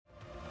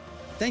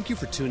Thank you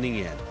for tuning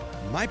in.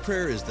 My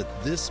prayer is that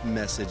this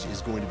message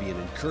is going to be an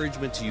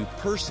encouragement to you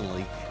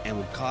personally and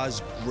will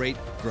cause great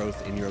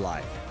growth in your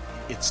life.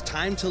 It's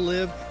time to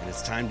live, and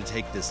it's time to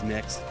take this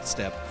next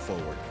step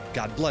forward.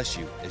 God bless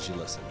you as you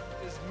listen.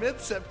 It's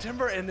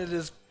mid-September, and it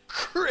is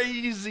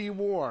crazy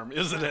warm,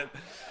 isn't it?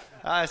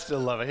 I still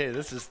love it. Hey,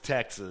 this is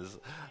Texas.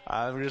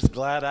 I'm just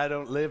glad I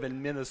don't live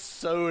in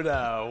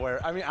Minnesota,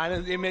 where,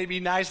 it may be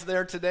nice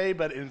there today,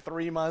 but in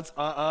 3 months,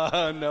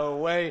 no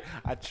way.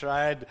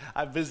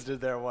 I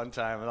visited there one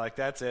time, and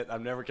that's it.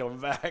 I'm never coming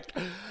back.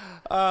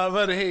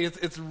 But hey,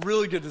 it's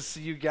really good to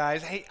see you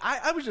guys. Hey,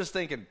 I was just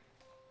thinking,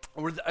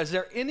 is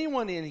there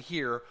anyone in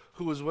here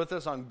who was with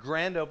us on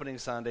Grand Opening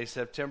Sunday,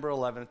 September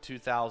 11th,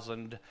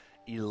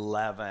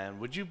 2011?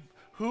 Would you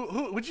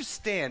would you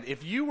stand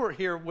if you were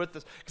here with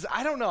us? Because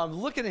I don't know. I'm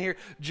looking in here.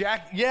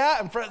 Jack, yeah,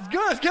 I'm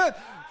good.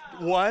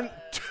 1,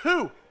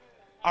 2.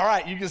 All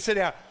right, you can sit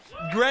down.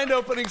 Grand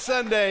Opening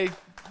Sunday.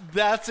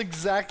 That's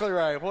exactly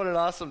right. What an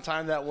awesome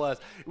time that was.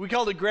 We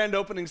called it Grand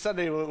Opening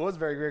Sunday. It was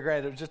very, very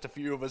grand. It was just a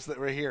few of us that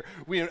were here.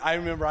 I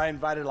remember I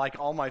invited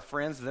all my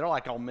friends. They're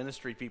all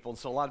ministry people, and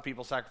so a lot of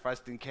people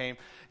sacrificed and came.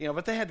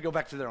 But they had to go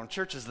back to their own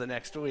churches the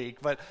next week.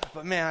 But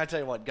man, I tell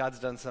you what, God's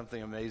done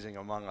something amazing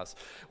among us.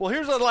 Well,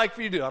 here's what I'd like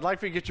for you to do. I'd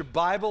like for you to get your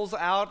Bibles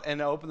out and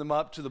open them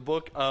up to the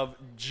book of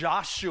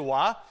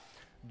Joshua.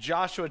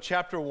 Joshua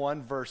chapter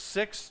 1, verse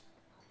 6.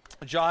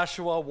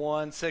 Joshua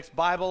 1, 6.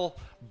 Bible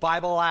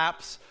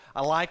apps.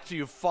 I like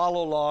to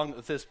follow along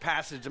with this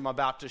passage I'm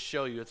about to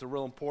show you. It's a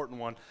real important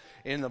one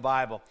in the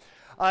Bible.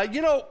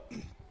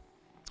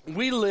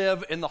 We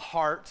live in the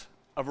heart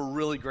of a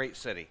really great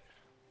city.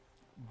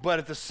 But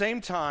at the same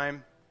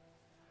time,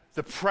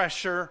 the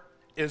pressure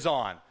is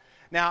on.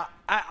 Now,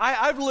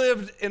 I've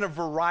lived in a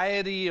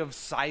variety of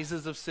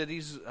sizes of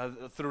cities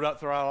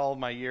throughout all of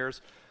my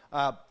years.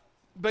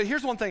 But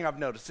here's one thing I've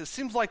noticed. It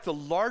seems like the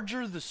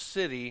larger the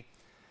city,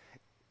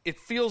 it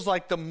feels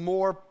like the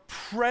more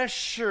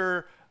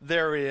pressure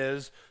there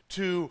is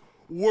to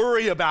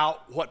worry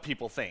about what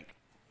people think.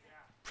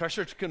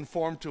 Pressure to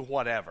conform to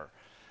whatever.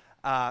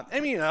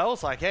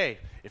 It's like, hey,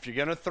 if you're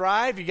going to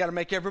thrive, you got to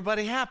make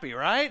everybody happy,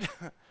 right?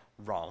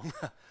 Wrong.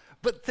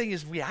 But the thing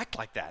is, we act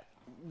like that.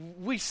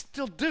 We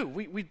still do.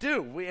 We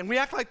do. We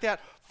act like that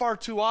far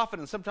too often,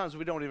 and sometimes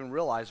we don't even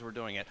realize we're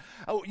doing it.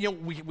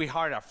 We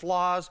hide our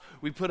flaws.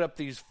 We put up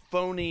these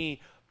phony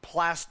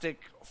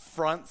plastic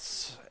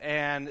fronts,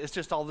 and it's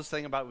just all this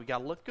thing about we got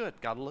to look good,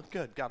 got to look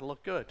good, got to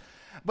look good.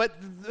 But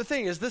the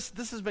thing is, this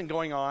has been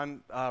going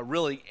on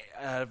really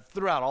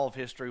throughout all of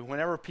history.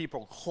 Whenever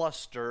people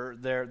cluster,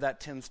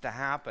 that tends to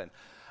happen.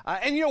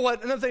 And you know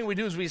what? Another thing we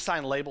do is we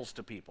assign labels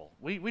to people.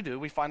 We do.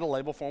 We find a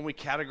label for them. We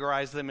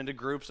categorize them into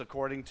groups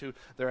according to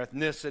their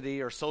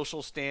ethnicity or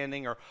social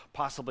standing or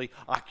possibly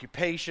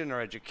occupation or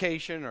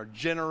education or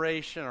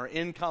generation or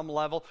income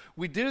level.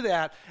 We do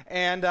that,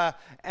 and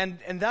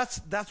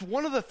that's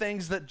one of the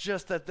things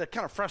that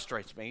kind of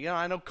frustrates me.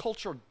 I know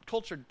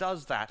culture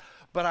does that,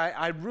 but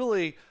I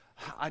really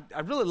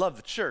love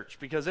the church,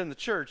 because in the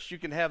church you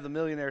can have the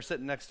millionaire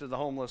sitting next to the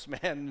homeless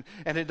man,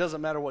 and it doesn't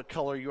matter what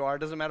color you are, it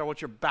doesn't matter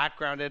what your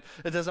background is,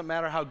 it doesn't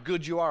matter how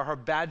good you are or how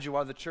bad you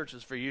are, the church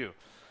is for you.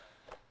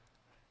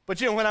 But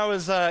when I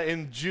was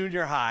in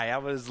junior high, I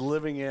was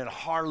living in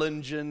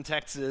Harlingen,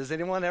 Texas.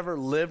 Anyone ever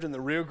lived in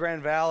the Rio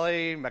Grande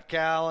Valley,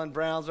 McAllen,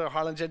 Brownsville,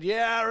 Harlingen?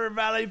 Yeah, Rio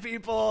Valley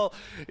people.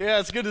 Yeah,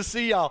 it's good to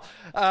see y'all.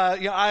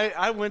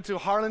 I went to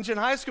Harlingen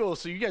High School,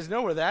 so you guys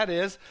know where that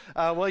is.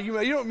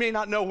 You may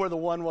not know where the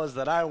one was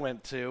that I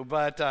went to,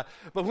 but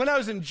when I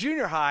was in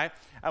junior high,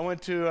 I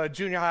went to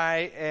junior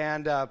high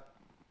and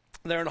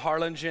there in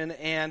Harlingen,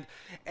 and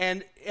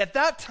at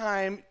that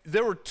time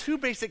there were two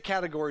basic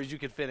categories you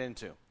could fit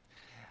into.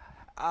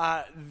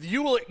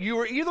 You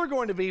were either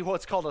going to be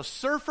what's called a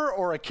surfer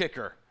or a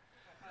kicker.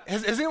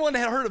 Has anyone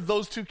heard of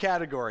those two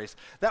categories?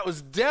 That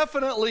was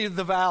definitely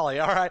the Valley,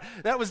 all right?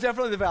 That was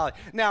definitely the Valley.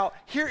 Now,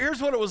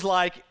 here's what it was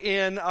like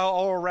in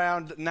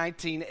around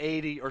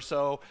 1980 or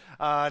so,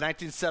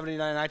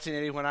 1979,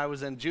 1980, when I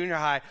was in junior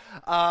high.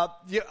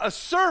 A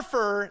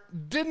surfer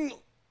didn't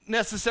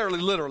necessarily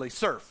literally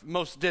surf.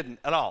 Most didn't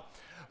at all.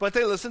 But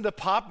they listened to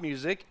pop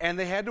music, and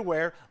they had to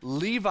wear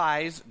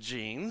Levi's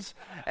jeans,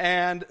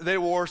 and they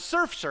wore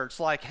surf shirts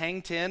like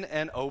Hang Ten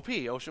and OP,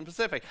 Ocean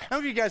Pacific. How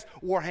many of you guys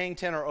wore Hang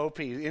Ten or OP?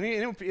 Any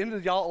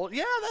of y'all?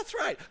 Yeah, that's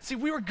right. See,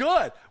 we were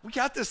good. We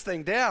got this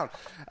thing down.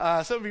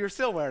 Some of you are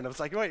still wearing them. It's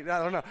like, wait,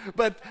 I don't know.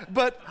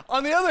 But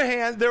on the other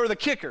hand, there were the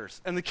kickers,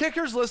 and the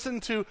kickers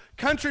listened to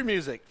country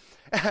music.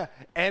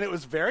 And it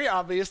was very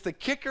obvious the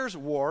kickers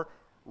wore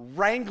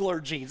Wrangler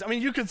jeans.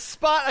 You could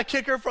spot a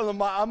kicker from a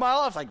mile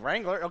off. It's like,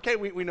 Wrangler, okay,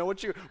 we know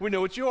what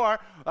you are.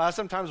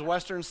 Sometimes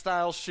Western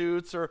style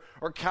shoots or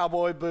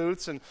cowboy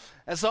boots, and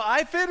And so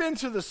I fit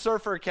into the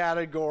surfer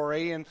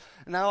category, and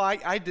now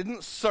I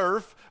didn't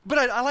surf, but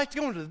I liked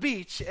going to the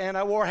beach, and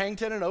I wore hang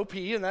ten and OP,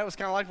 and that was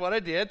kind of like what I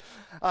did.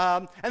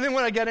 And then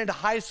when I got into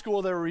high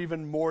school, there were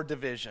even more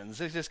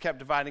divisions. It just kept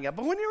dividing up.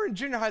 But when you were in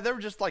junior high, they were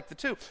just like the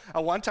two.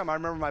 One time I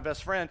remember my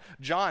best friend,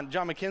 John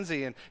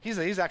McKenzie, and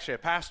he's actually a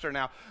pastor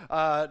now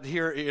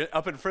here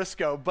up in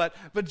Frisco. But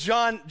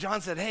John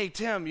said, "Hey,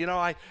 Tim,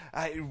 I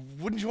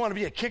wouldn't you want to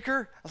be a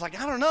kicker?" I was like,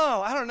 I don't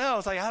know.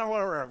 It's like, I don't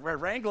want to wear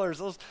Wranglers.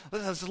 Those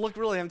look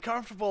really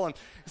uncomfortable. And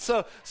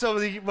so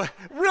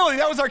really,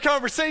 that was our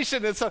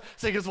conversation. And so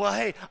he goes, well,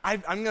 hey,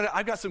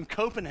 I've got some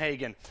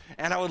Copenhagen,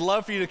 and I would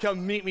love for you to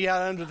come meet me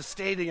out under the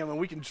stadium, and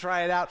we can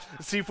try it out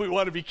and see if we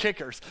want to be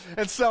kickers.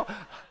 And so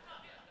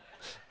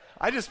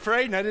I just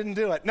prayed, and I didn't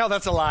do it. No,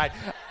 that's a lie.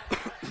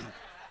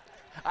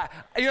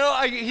 He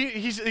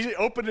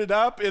opened it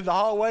up in the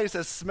hallway,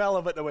 says, smell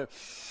of it, and I went,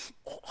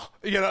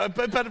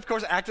 but of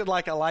course acted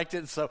like I liked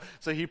it, so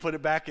he put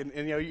it back, and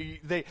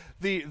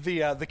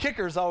the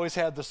kickers always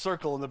had the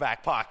circle in the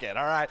back pocket,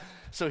 all right?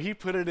 So he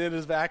put it in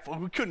his back. Well,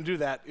 we couldn't do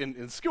that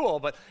in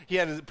school, but he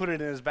had to put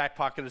it in his back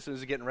pocket as soon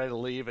as he was getting ready to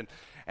leave,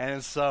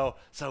 and so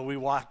we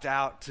walked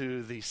out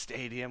to the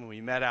stadium, and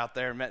we met out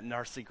there, met in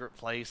our secret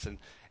place,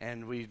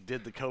 and we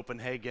did the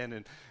Copenhagen,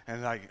 and it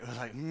was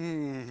like,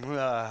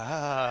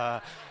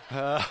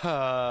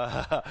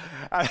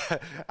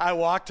 I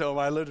walked home.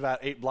 I lived about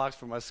 8 blocks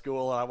from my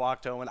school, and I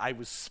walked home, and I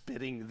was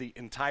spitting the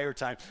entire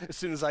time. As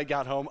soon as I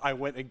got home, I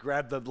went and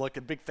grabbed a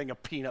big thing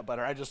of peanut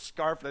butter. I just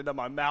scarfed it into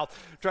my mouth,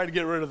 trying to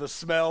get rid of the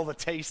smell, the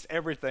taste,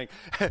 everything.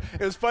 It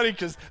was funny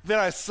because then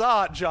I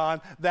saw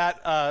John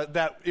that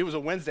it was a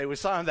Wednesday. We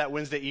saw him that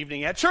Wednesday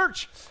evening at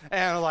church,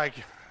 and I'm like,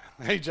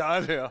 hey,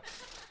 John,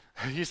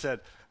 he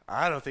said,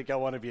 I don't think I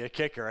want to be a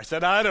kicker. I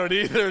said, I don't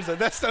either. I said,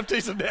 that stuff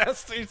tastes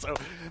nasty. So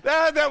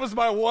that was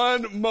my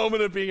one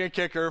moment of being a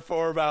kicker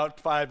for about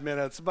 5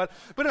 minutes. But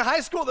in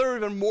high school, there were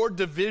even more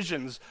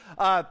divisions.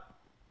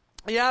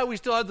 We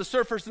still had the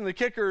surfers and the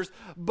kickers,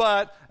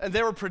 and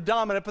they were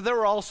predominant, but there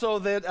were also,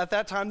 at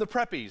that time, the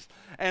preppies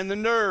and the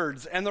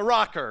nerds and the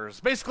rockers.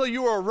 Basically,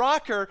 you were a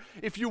rocker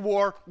if you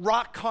wore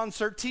rock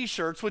concert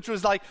T-shirts, which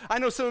was like, I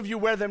know some of you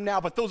wear them now,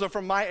 but those are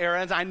from my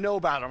era, and I know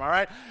about them, all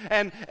right?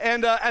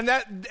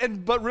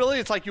 But really,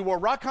 it's like you wore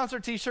rock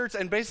concert T-shirts,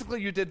 and basically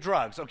you did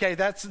drugs, okay?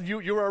 That's,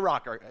 you were a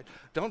rocker.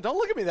 Don't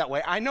look at me that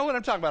way. I know what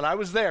I'm talking about. I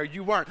was there.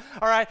 You weren't,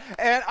 all right?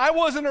 And I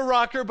wasn't a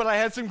rocker, but I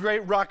had some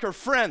great rocker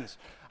friends.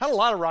 I had a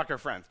lot of rocker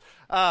friends.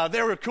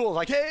 They were cool,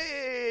 like,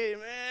 hey,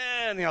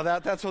 man,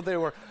 that's what they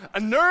were. A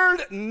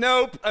nerd?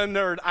 Nope, a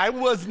nerd. I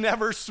was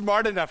never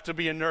smart enough to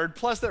be a nerd.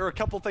 Plus, there were a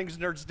couple things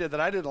nerds did that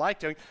I didn't like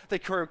doing. They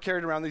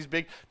carried around these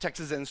big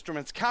Texas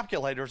Instruments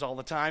calculators all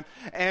the time,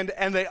 and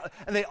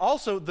they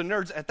also, the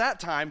nerds at that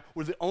time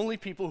were the only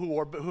people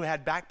who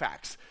had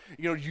backpacks.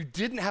 You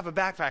didn't have a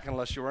backpack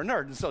unless you were a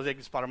nerd, and so they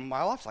could spot them a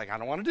mile off. It's like, I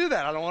don't want to do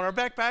that. I don't want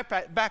a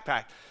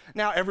backpack.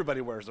 Now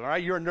everybody wears them, all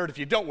right? You're a nerd if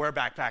you don't wear a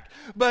backpack.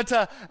 But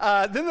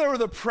then there were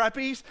the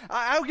preppies.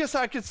 I guess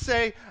I could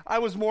say I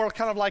was more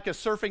kind of like a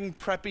surfing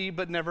preppy,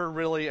 but never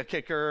really a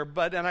kicker.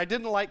 And I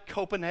didn't like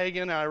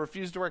Copenhagen, and I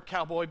refused to wear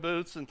cowboy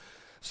boots. And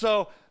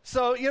so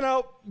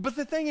but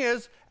the thing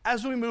is,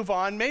 as we move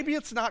on, maybe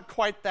it's not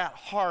quite that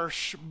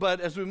harsh,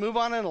 but as we move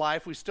on in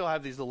life, we still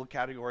have these little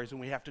categories, and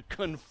we have to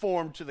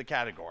conform to the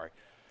category.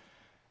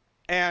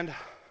 And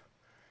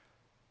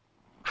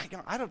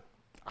I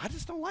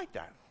just don't like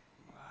that.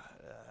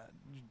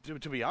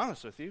 To be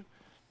honest with you,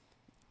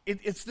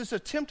 it's this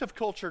attempt of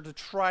culture to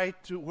try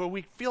to, where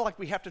we feel like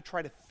we have to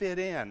try to fit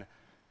in.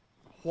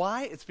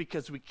 Why? It's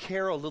because we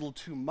care a little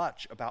too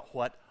much about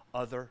what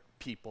other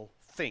people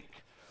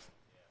think.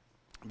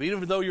 But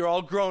even though you're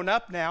all grown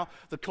up now,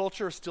 the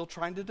culture is still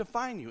trying to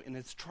define you, and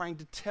it's trying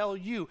to tell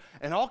you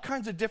in all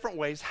kinds of different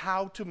ways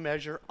how to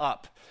measure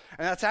up.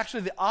 And that's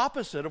actually the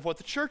opposite of what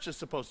the church is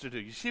supposed to do.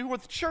 You see,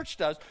 what the church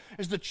does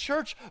is the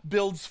church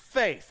builds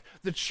faith.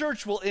 The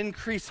church will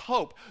increase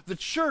hope. The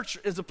church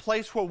is a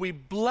place where we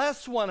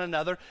bless one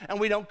another, and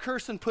we don't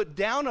curse and put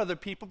down other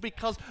people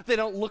because they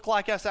don't look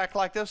like us, act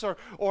like us, or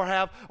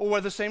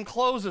wear the same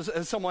clothes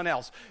as someone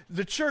else.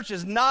 The church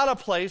is not a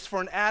place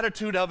for an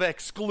attitude of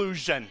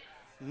exclusion.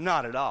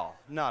 Not at all.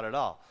 Not at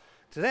all.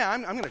 Today,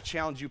 I'm going to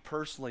challenge you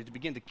personally to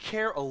begin to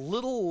care a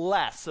little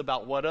less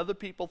about what other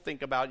people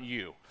think about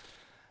you.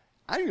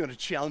 I'm going to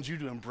challenge you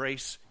to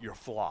embrace your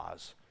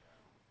flaws.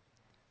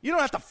 You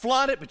don't have to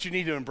flaunt it, but you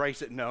need to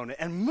embrace it and own it.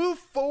 And move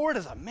forward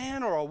as a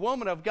man or a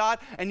woman of God,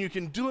 and you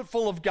can do it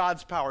full of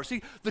God's power.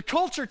 See, the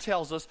culture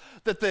tells us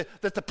that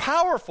the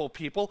powerful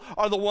people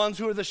are the ones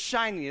who are the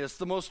shiniest,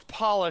 the most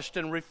polished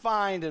and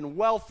refined and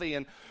wealthy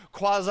and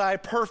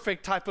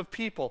quasi-perfect type of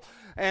people.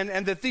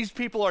 And that these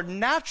people are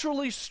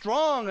naturally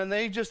strong, and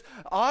they just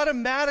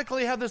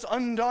automatically have this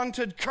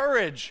undaunted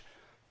courage.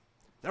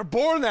 They're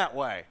born that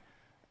way.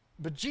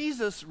 But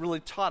Jesus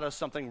really taught us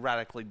something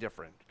radically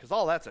different, because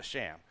all that's a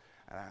sham.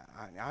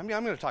 I'm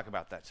going to talk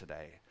about that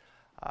today.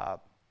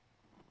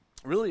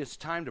 Really, it's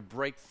time to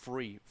break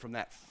free from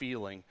that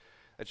feeling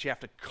that you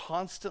have to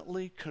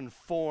constantly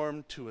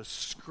conform to a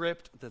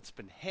script that's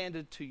been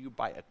handed to you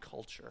by a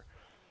culture.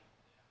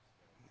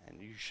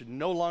 And you should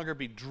no longer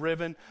be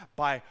driven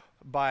by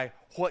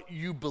what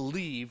you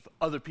believe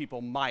other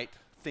people might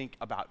think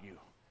about you.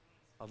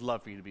 I'd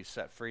love for you to be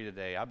set free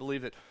today. I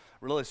believe that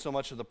really so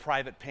much of the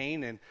private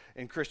pain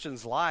in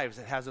Christians' lives,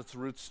 it has its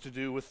roots to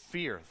do with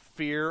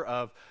fear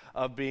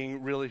of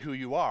being really who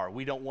you are.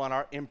 We don't want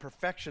our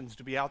imperfections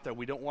to be out there.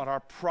 We don't want our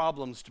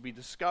problems to be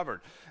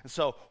discovered. And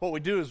so what we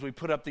do is we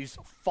put up these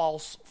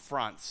false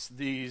fronts,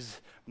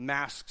 these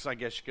masks, I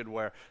guess you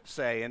could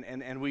say,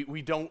 and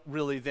we don't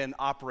really then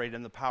operate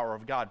in the power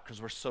of God because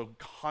we're so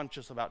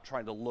conscious about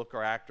trying to look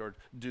or act or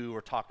do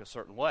or talk a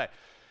certain way.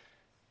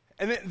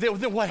 And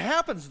then what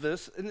happens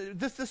this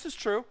is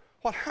true.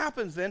 What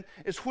happens then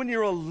is when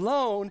you're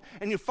alone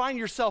and you find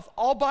yourself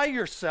all by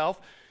yourself,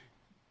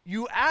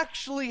 you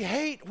actually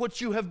hate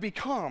what you have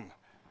become.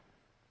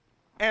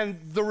 And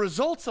the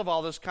results of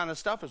all this kind of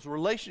stuff is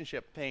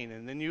relationship pain,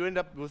 and then you end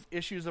up with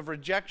issues of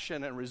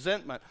rejection and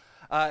resentment.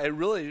 It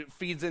really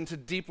feeds into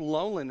deep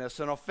loneliness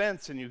and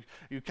offense, and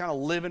you kind of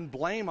live in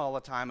blame all the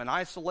time and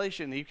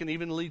isolation. You can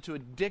even lead to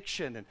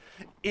addiction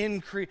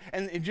and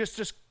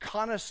just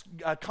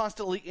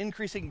constantly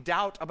increasing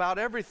doubt about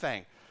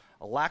everything.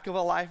 A lack of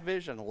a life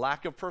vision, a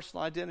lack of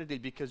personal identity,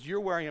 because you're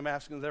wearing a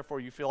mask and therefore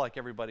you feel like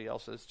everybody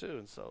else is too.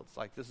 And so it's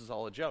like this is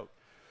all a joke.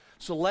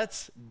 So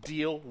let's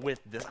deal with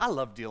this. I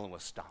love dealing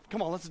with stuff.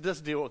 Come on, let's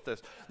just deal with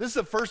this. This is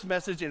the first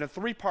message in a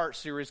 3-part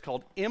series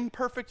called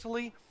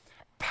Imperfectly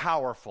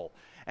Powerful.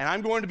 And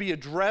I'm going to be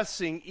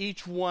addressing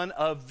each one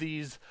of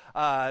these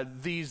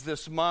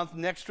this month.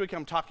 Next week,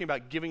 I'm talking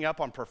about giving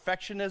up on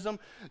perfectionism.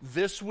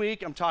 This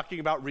week, I'm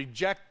talking about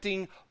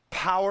rejecting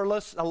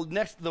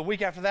the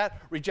week after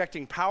that,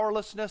 rejecting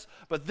powerlessness.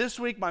 But this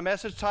week, my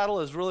message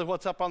title is really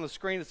what's up on the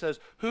screen. It says,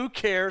 who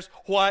cares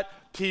what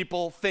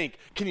people think?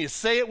 Can you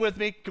say it with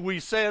me? Can we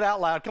say it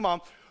out loud? Come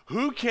on.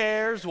 Who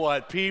cares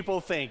what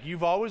people think?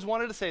 You've always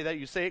wanted to say that.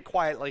 You say it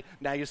quietly.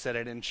 Now you said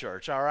it in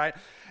church, all right?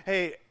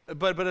 Hey,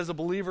 but as a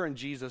believer in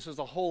Jesus, there's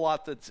a whole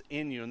lot that's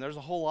in you, and there's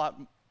a whole lot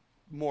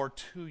more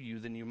to you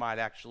than you might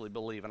actually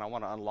believe, and I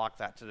want to unlock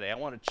that today. I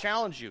want to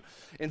challenge you,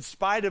 in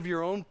spite of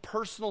your own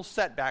personal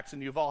setbacks,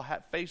 and you've all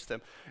faced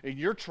them, in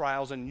your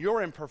trials and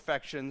your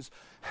imperfections,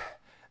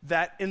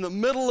 that in the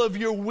middle of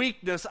your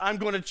weakness, I'm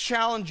going to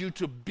challenge you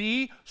to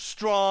be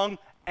strong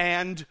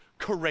and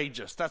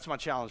courageous. That's my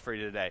challenge for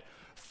you today.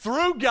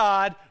 Through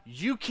God,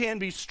 you can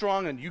be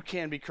strong and you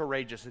can be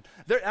courageous.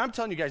 I'm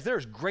telling you guys,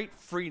 there's great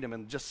freedom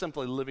in just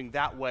simply living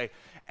that way.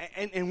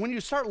 And when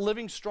you start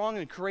living strong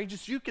and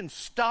courageous, you can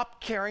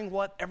stop caring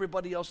what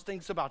everybody else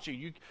thinks about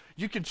you.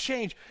 You can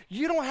change.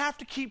 You don't have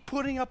to keep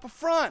putting up a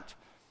front.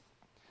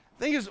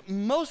 The thing is,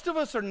 most of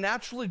us are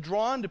naturally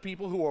drawn to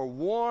people who are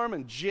warm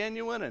and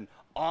genuine and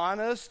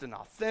honest and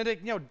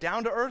authentic,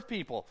 down to earth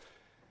people.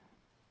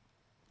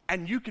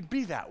 And you can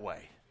be that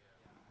way.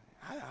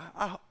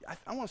 I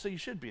want to say you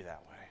should be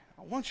that way.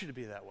 I want you to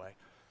be that way.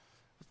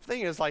 The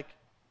thing is, like,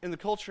 in the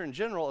culture in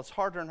general, it's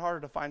harder and harder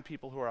to find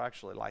people who are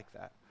actually like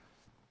that.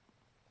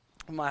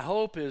 My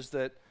hope is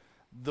that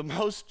the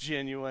most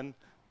genuine,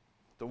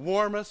 the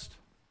warmest,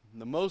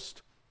 the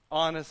most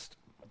honest,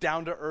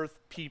 down-to-earth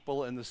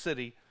people in the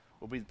city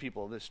will be the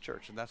people of this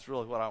church, and that's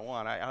really what I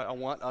want. I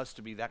want us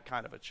to be that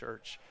kind of a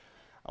church.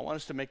 I want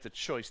us to make the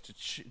choice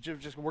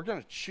we're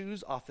going to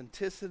choose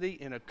authenticity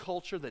in a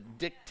culture that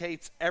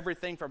dictates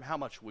everything from how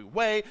much we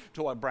weigh,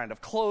 to what brand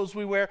of clothes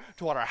we wear,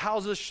 to what our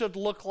houses should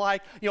look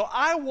like.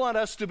 I want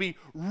us to be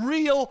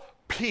real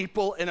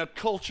people in a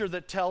culture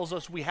that tells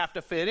us we have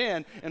to fit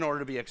in order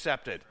to be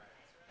accepted.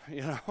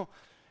 You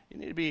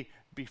need to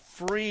be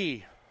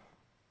free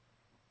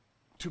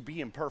to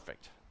be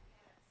imperfect.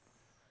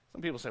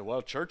 Some people say,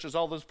 well, church is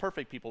all those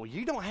perfect people.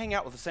 You don't hang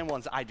out with the same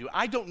ones I do.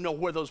 I don't know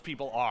where those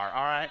people are,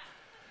 all right?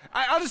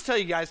 I'll just tell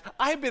you guys,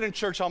 I've been in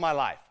church all my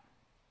life.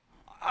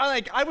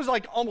 I was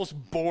almost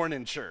born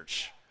in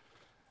church.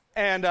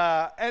 And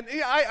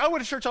I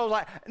went to church all my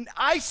life. And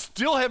I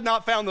still have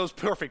not found those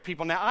perfect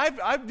people. Now,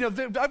 I've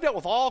dealt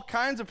with all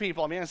kinds of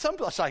people. I mean, some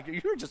people are like,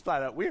 you're just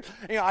flat out weird.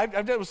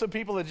 I've dealt with some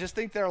people that just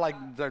think they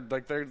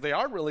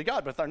are really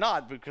God, but they're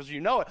not because you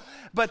know it.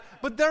 But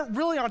there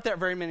really aren't that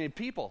very many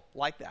people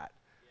like that.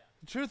 Yeah.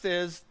 The truth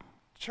is,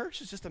 church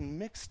is just a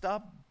mixed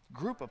up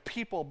group of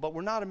people, but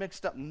we're not a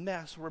mixed up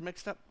mess. We're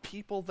mixed up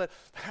people that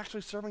are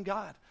actually serving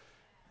God.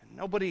 And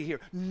nobody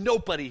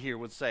here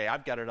would say,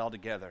 I've got it all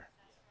together.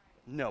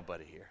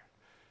 Nobody here.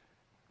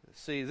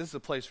 See, this is a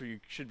place where you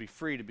should be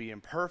free to be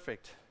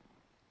imperfect,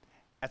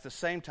 at the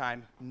same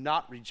time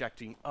not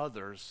rejecting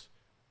others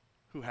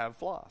who have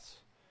flaws.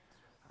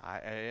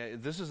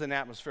 This is an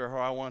atmosphere where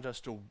I want us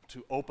to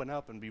open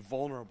up and be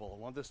vulnerable. I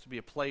want this to be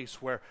a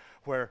place where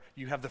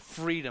you have the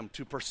freedom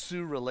to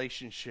pursue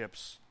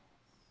relationships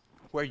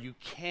where you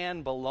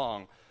can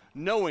belong,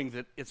 knowing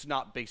that it's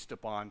not based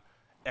upon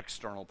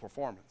external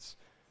performance.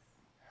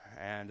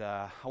 And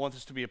I want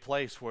this to be a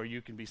place where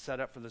you can be set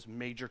up for this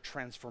major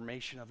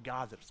transformation of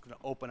God that's going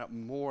to open up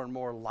more and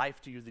more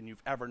life to you than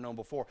you've ever known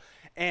before,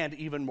 and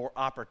even more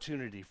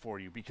opportunity for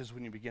you. Because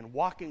when you begin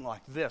walking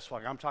like this,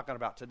 like I'm talking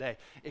about today,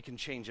 it can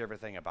change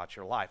everything about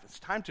your life. It's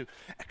time to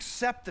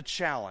accept the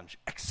challenge.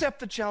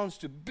 Accept the challenge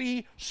to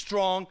be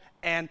strong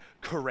and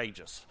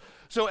courageous.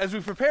 So as we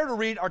prepare to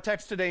read our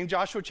text today in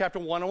Joshua chapter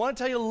 1, I want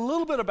to tell you a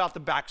little bit about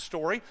the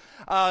backstory.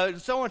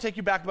 So I want to take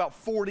you back about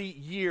 40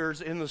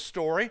 years in the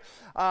story.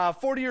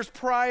 40 years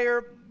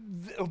prior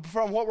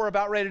from what we're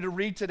about ready to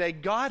read today,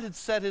 God had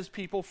set his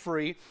people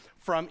free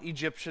from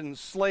Egyptian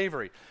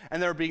slavery.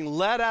 And they're being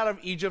led out of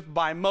Egypt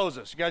by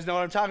Moses. You guys know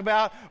what I'm talking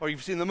about? Or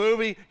you've seen the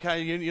movie?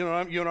 You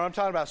know what I'm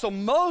talking about. So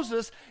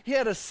Moses, he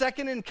had a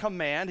second in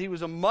command. He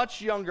was a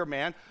much younger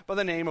man by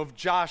the name of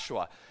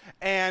Joshua.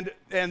 And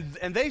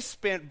they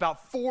spent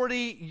about 40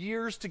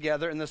 years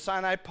together in the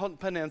Sinai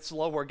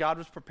Peninsula where God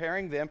was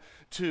preparing them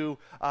to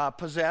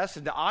possess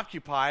and to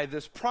occupy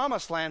this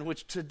promised land,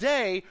 which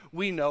today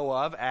we know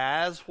of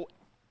as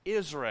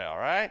Israel,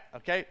 right?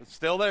 Okay, it's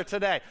still there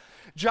today.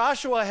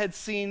 Joshua had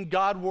seen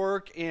God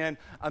work in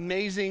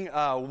amazing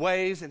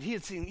ways, and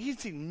he'd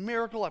seen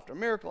miracle after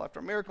miracle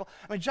after miracle.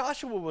 I mean,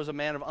 Joshua was a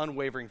man of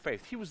unwavering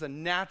faith. He was the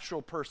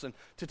natural person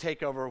to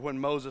take over when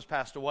Moses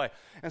passed away.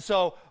 And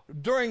so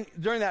during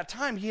that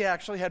time, he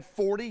actually had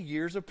 40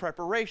 years of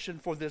preparation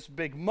for this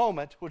big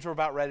moment, which we're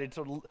about ready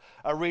to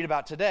read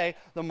about today,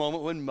 the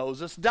moment when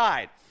Moses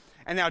died.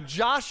 And now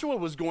Joshua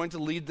was going to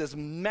lead this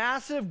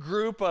massive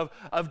group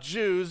of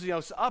Jews,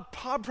 up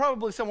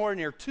probably somewhere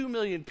near 2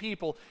 million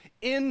people,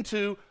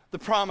 into the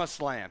promised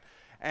land.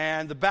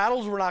 And the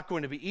battles were not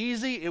going to be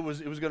easy. It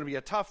was going to be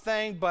a tough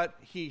thing, but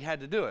he had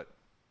to do it.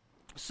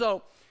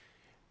 So,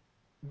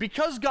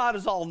 because God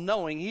is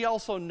all-knowing, he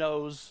also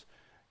knows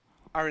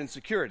our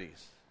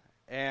insecurities.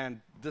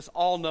 And this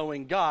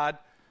all-knowing God,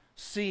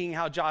 seeing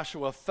how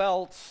Joshua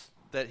felt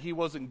that he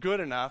wasn't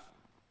good enough,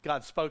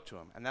 God spoke to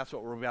him, and that's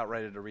what we're about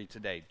ready to read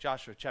today.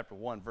 Joshua chapter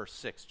 1, verse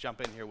 6. Jump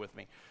in here with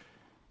me.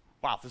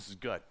 Wow, this is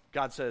good.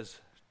 God says,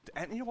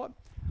 and you know what?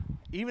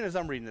 Even as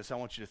I'm reading this, I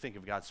want you to think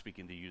of God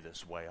speaking to you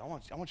this way. I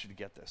want you to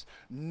get this.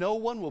 No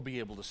one will be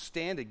able to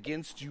stand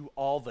against you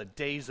all the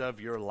days of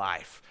your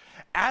life.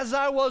 As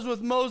I was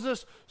with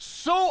Moses,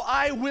 so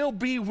I will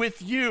be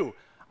with you.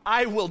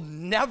 I will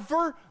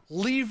never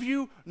leave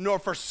you nor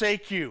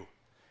forsake you.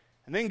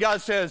 And then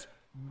God says,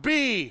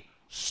 be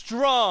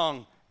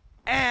strong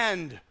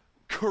and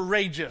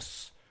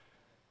courageous,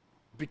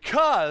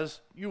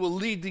 because you will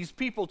lead these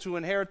people to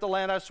inherit the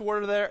land I swore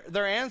to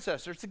their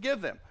ancestors to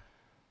give them.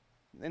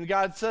 And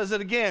God says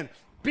it again,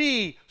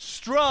 be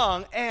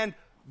strong and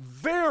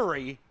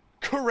very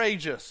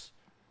courageous.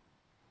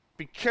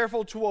 Be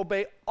careful to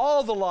obey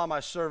all the law my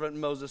servant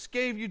Moses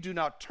gave you. Do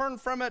not turn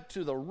from it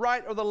to the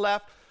right or the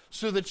left,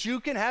 so that you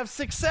can have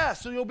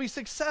success, so you'll be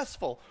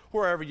successful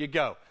wherever you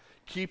go.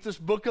 Keep this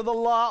book of the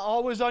law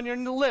always on your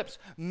lips.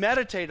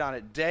 Meditate on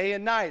it day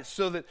and night,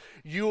 so that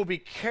you will be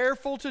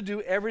careful to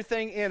do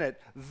everything in it.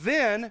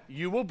 Then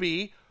you will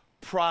be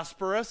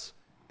prosperous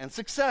and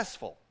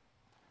successful.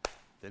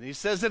 Then he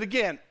says it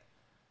again.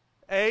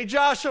 Hey,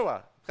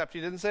 Joshua. Except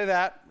he didn't say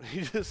that.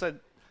 He just said,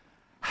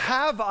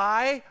 have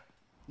I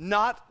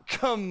not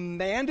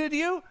commanded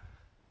you?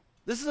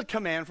 This is a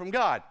command from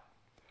God.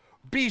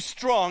 Be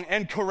strong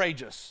and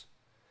courageous.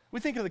 We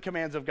think of the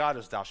commands of God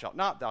as thou shalt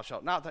not, thou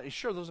shalt not.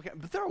 Sure, those are,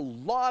 but there are a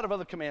lot of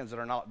other commands that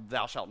are not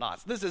thou shalt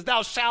not. This is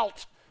thou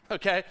shalt,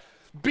 okay?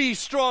 Be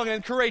strong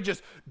and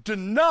courageous. Do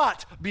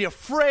not be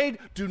afraid.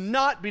 Do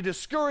not be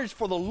discouraged,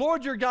 for the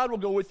Lord your God will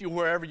go with you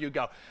wherever you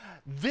go.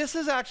 This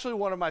is actually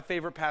one of my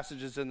favorite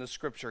passages in the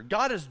scripture.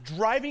 God is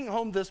driving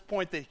home this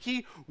point that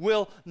he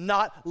will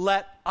not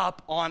let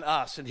up on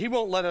us, and he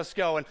won't let us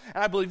go. And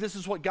I believe this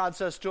is what God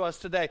says to us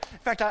today. In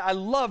fact, I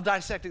love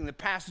dissecting the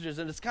passages,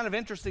 and it's kind of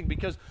interesting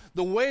because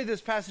the way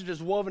this passage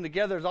is woven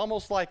together is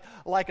almost like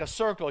a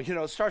circle.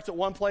 It starts at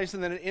one place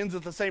and then it ends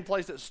at the same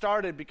place it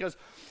started, because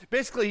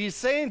basically he's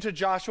saying to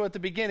Joshua at the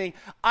beginning,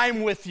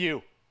 I'm with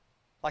you,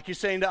 like he's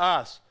saying to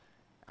us.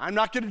 I'm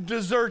not going to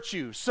desert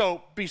you,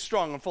 so be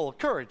strong and full of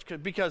courage,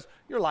 because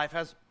your life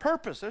has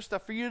purpose. There's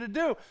stuff for you to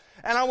do.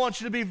 And I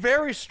want you to be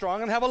very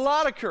strong and have a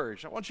lot of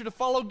courage. I want you to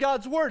follow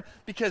God's word,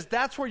 because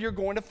that's where you're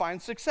going to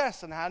find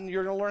success, and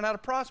you're going to learn how to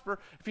prosper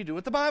if you do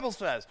what the Bible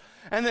says.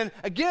 And then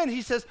again,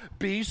 he says,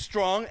 be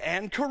strong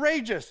and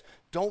courageous.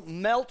 Don't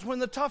melt when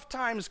the tough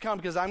times come,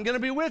 because I'm going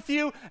to be with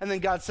you. And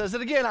then God says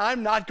it again,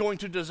 I'm not going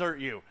to desert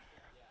you.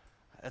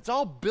 It's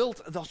all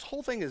built, this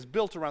whole thing is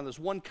built around this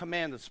one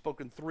command that's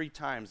spoken 3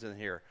 times in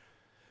here.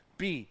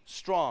 Be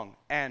strong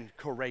and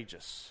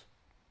courageous.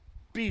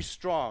 Be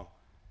strong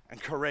and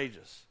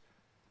courageous.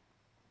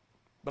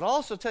 But I'll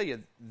also tell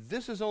you,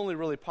 this is only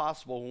really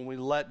possible when we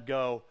let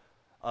go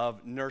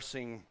of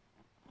nursing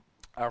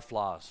our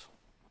flaws,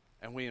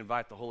 and we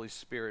invite the Holy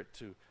Spirit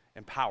to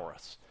empower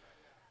us.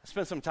 I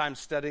spent some time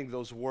studying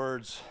those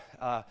words,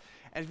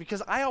 and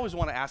because I always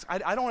want to ask,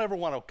 I don't ever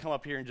want to come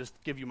up here and just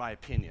give you my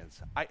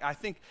opinions. I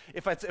think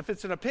if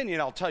it's an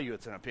opinion, I'll tell you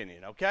it's an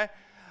opinion, okay?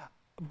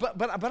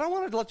 But I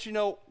wanted to let you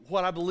know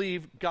what I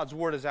believe God's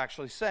word is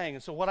actually saying.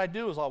 And so what I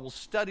do is I will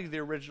study the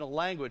original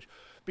language,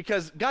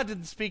 because God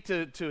didn't speak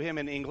to him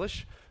in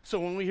English. So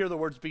when we hear the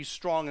words be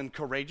strong and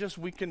courageous,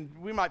 we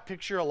might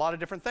picture a lot of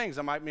different things.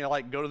 I might mean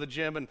like go to the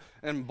gym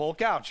and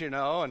bulk out,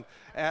 and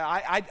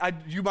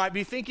you might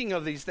be thinking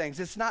of these things.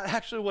 It's not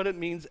actually what it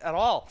means at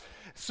all.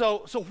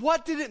 So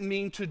what did it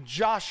mean to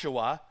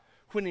Joshua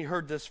when he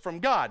heard this from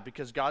God?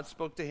 Because God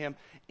spoke to him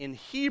in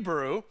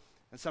Hebrew,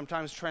 and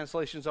sometimes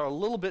translations are a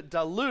little bit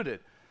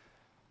diluted.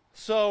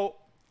 So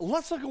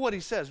let's look at what he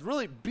says.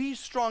 Really, be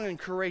strong and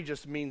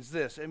courageous means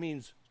this. It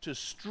means to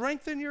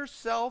strengthen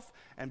yourself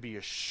and be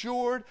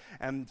assured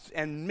and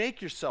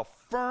make yourself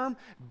firm,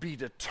 be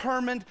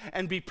determined,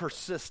 and be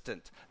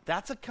persistent.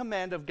 That's a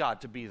command of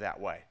God to be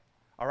that way.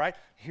 All right?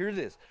 Here it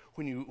is.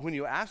 When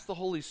you ask the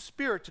Holy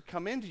Spirit to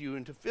come into you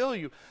and to fill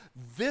you,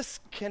 this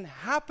can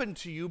happen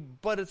to you,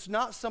 but it's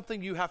not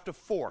something you have to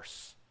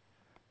force.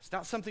 It's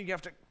not something you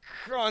have to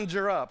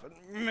conjure up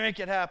and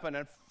make it happen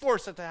and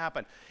force it to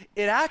happen.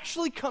 It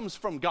actually comes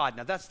from God.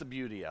 Now, that's the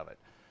beauty of it.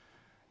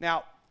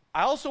 Now,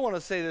 I also want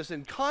to say this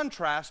in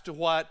contrast to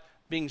what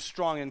being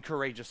strong and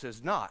courageous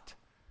is not.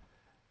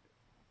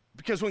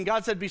 Because when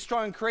God said be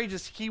strong and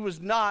courageous, he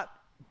was not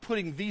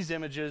putting these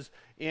images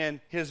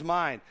in his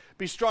mind.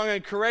 Be strong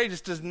and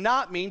courageous does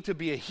not mean to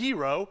be a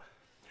hero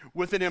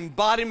with an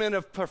embodiment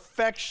of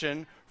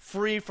perfection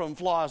free from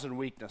flaws and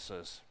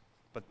weaknesses.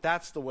 But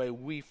that's the way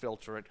we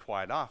filter it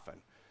quite often.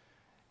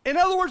 In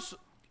other words,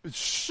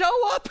 show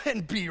up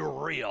and be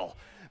real.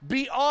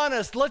 Be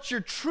honest. Let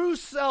your true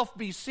self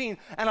be seen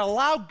and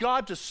allow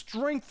God to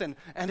strengthen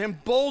and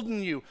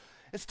embolden you.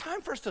 It's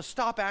time for us to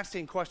stop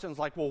asking questions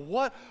like,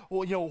 what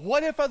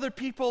if other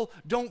people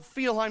don't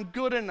feel I'm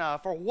good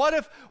enough? Or what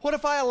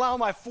if I allow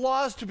my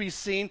flaws to be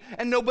seen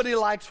and nobody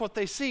likes what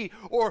they see?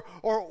 Or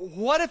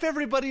what if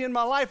everybody in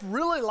my life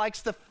really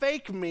likes the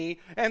fake me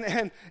and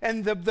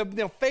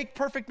the fake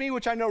perfect me,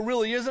 which I know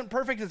really isn't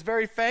perfect, it's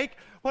very fake?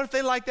 What if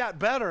they like that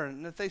better,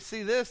 and if they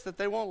see this, that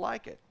they won't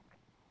like it?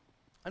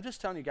 I'm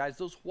just telling you guys,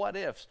 those what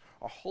ifs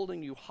are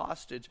holding you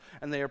hostage,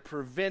 and they are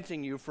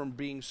preventing you from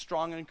being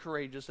strong and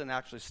courageous and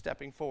actually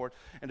stepping forward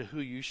into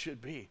who you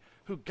should be,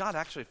 who God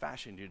actually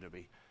fashioned you to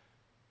be.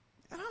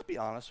 And I'll be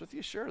honest with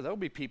you, sure, there'll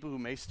be people who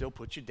may still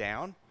put you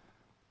down,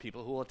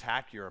 people who will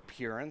attack your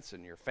appearance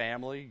and your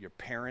family, your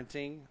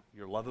parenting,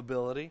 your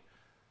lovability.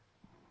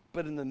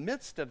 But in the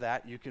midst of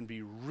that, you can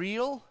be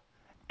real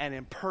and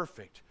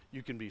imperfect.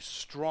 You can be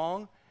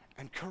strong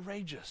and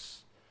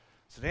courageous.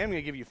 So today I'm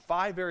going to give you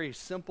 5 very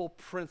simple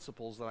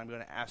principles that I'm going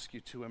to ask you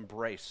to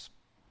embrace.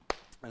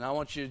 And I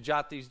want you to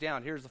jot these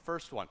down. Here's the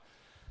first one.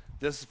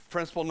 This is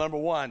principle number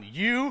 1.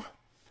 You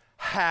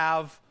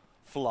have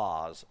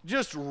flaws.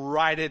 Just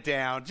write it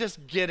down.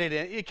 Just get it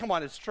in. Come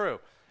on, it's true.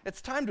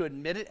 It's time to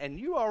admit it, and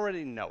you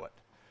already know it.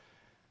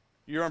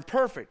 You're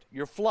imperfect.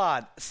 You're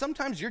flawed.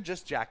 Sometimes you're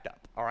just jacked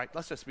up. All right,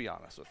 let's just be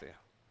honest with you.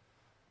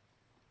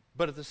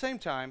 But at the same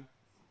time,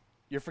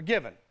 you're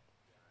forgiven.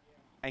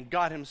 And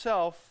God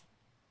himself,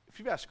 if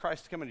you've asked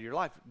Christ to come into your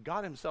life,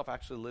 God himself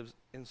actually lives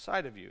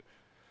inside of you.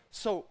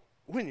 So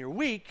when you're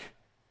weak,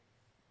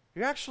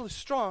 you're actually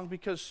strong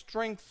because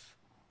strength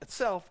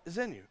itself is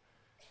in you.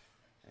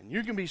 And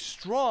you can be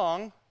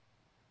strong,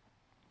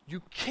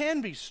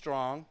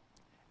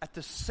 at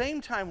the same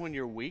time when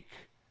you're weak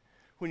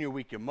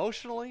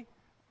emotionally,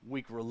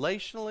 weak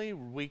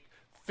relationally, weak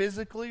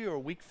physically, or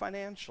weak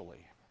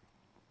financially.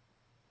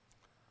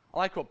 I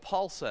like what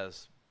Paul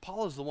says.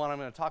 Paul is the one I'm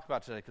going to talk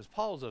about today because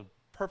Paul is a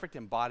perfect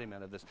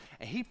embodiment of this,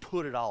 and he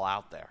put it all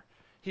out there.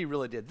 He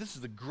really did. This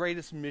is the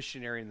greatest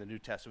missionary in the New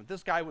Testament.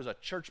 This guy was a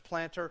church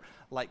planter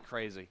like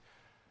crazy.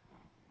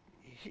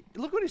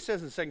 Look what he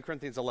says in 2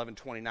 Corinthians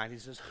 11:29. He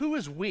says, who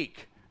is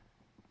weak?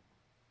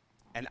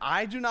 And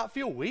I do not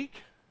feel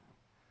weak?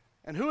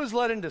 And who is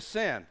led into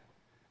sin?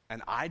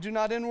 And I do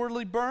not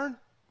inwardly burn?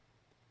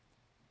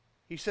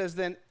 He says,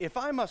 then, if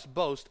I must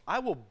boast, I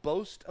will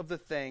boast of the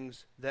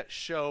things that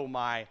show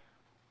my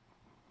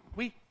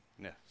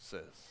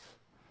weaknesses.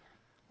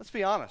 Let's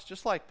be honest,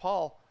 just like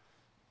Paul,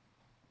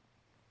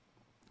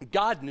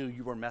 God knew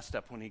you were messed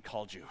up when he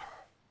called you.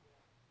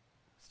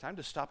 It's time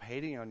to stop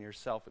hating on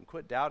yourself and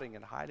quit doubting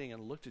and hiding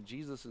and look to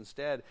Jesus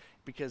instead,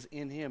 because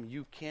in him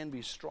you can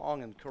be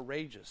strong and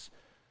courageous.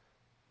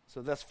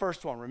 So that's the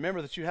first one.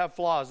 Remember that you have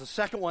flaws. The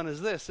second one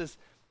is this, is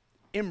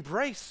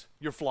embrace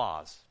your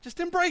flaws. Just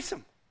embrace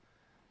them.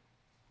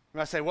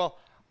 And I say, well,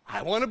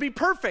 I want to be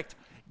perfect.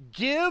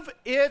 Give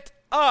it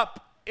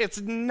up. It's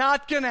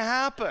not going to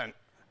happen.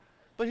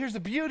 But here's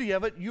the beauty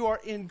of it. You are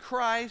in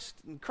Christ,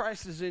 and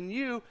Christ is in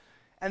you,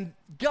 and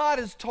God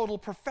is total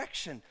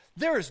perfection.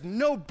 There is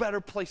no better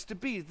place to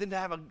be than to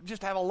have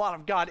a lot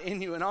of God in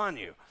you and on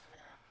you.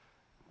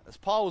 As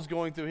Paul was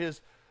going through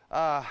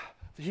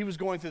he was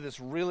going through this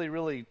really,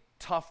 really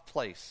tough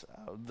place.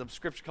 The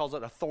scripture calls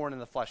it a thorn in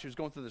the flesh. He was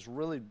going through this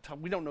really tough,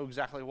 we don't know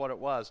exactly what it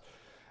was,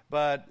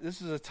 but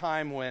this is a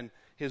time when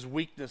his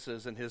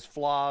weaknesses and his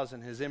flaws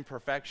and his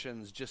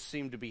imperfections just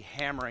seemed to be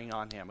hammering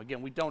on him.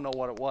 Again, we don't know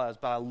what it was,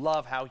 but I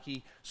love how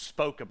he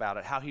spoke about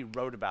it, how he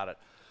wrote about it.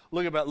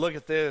 Look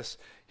at this.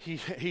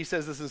 He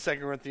says this in 2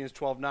 Corinthians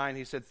 12:9.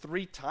 He said,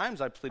 3 times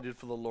I pleaded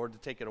for the Lord to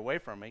take it away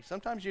from me.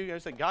 Sometimes you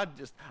guys say, God,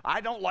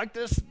 I don't like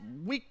this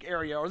weak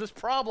area or this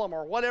problem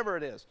or whatever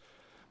it is.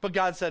 But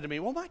God said to me,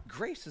 well, my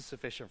grace is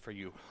sufficient for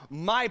you.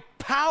 My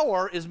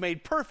power is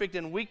made perfect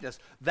in weakness.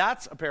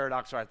 That's a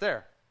paradox right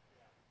there,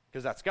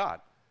 because that's God.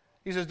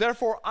 He says,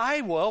 therefore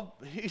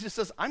he just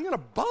says, I'm going to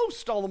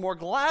boast all the more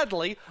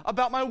gladly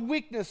about my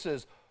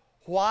weaknesses.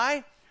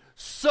 Why?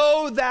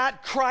 So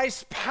that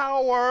Christ's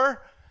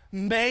power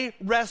may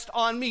rest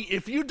on me.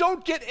 If you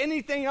don't get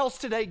anything else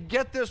today,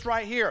 get this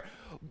right here.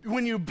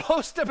 When you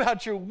boast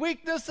about your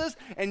weaknesses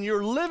and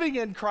you're living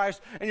in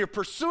Christ and you're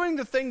pursuing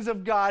the things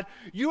of God,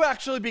 you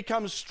actually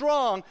become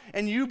strong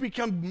and you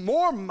become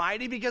more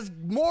mighty because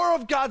more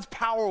of God's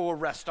power will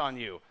rest on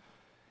you.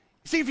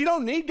 See, if you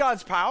don't need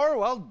God's power,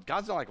 well,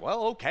 God's not like,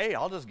 well, okay,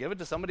 I'll just give it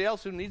to somebody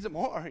else who needs it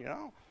more,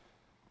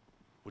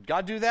 Would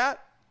God do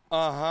that?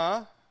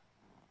 Uh-huh.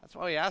 That's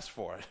why he asked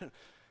for it.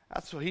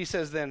 That's what he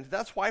says then.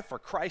 That's why, for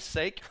Christ's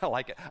sake, I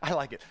like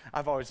it.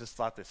 I've always just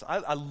thought this.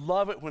 I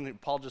love it when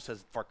Paul just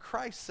says, for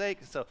Christ's sake.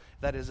 So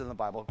that is in the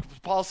Bible.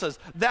 Paul says,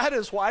 that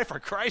is why, for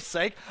Christ's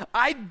sake,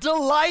 I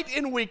delight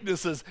in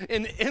weaknesses,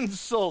 in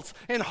insults,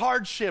 in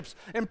hardships,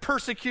 in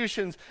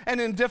persecutions, and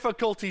in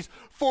difficulties.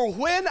 For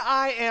when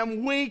I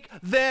am weak,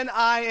 then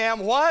I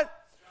am what?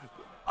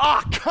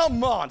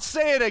 Come on.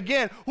 Say it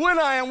again. When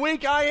I am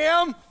weak, I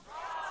am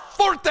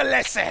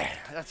fortalece.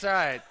 That's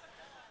right.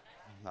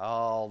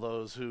 All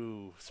those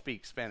who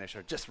speak Spanish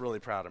are just really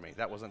proud of me.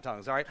 That wasn't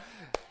tongues, all right?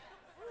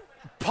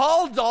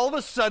 Paul all of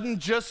a sudden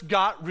just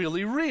got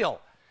really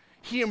real.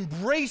 He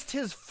embraced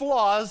his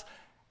flaws,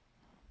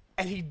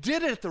 and he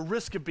did it at the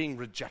risk of being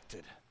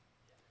rejected.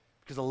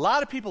 Because a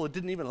lot of people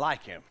didn't even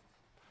like him.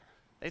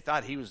 They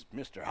thought he was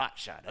Mr.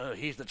 Hotshot. Oh,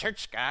 he's the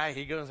church guy.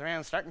 He goes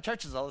around starting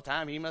churches all the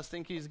time. He must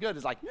think he's good.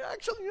 It's like, yeah,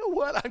 actually, you know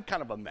what? I'm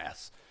kind of a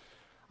mess.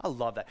 I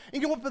love that.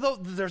 And you know what?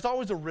 But there's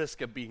always a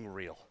risk of being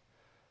real.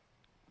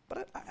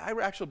 But I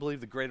actually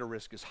believe the greater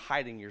risk is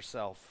hiding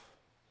yourself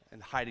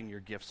and hiding your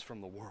gifts from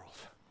the world.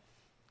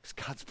 Because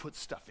God's put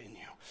stuff in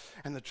you.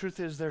 And the truth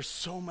is there's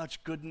so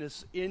much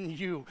goodness in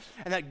you.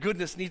 And that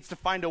goodness needs to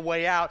find a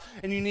way out.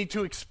 And you need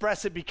to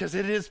express it because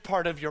it is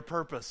part of your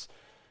purpose.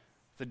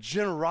 The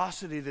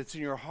generosity that's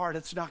in your heart,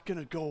 it's not going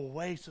to go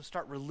away. So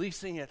start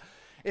releasing it.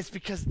 It's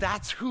because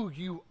that's who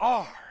you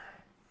are.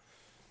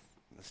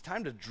 It's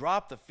time to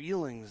drop the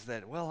feelings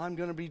that, well, I'm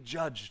going to be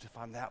judged if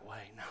I'm that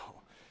way. No.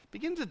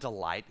 Begin to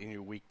delight in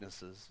your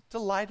weaknesses.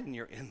 Delight in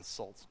your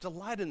insults.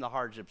 Delight in the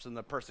hardships and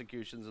the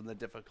persecutions and the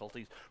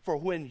difficulties. For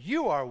when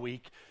you are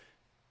weak,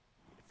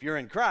 if you're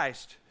in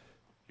Christ,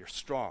 you're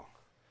strong.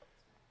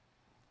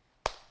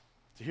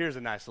 So here's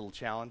a nice little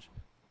challenge.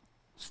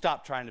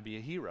 Stop trying to be a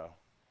hero.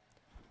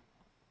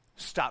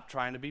 Stop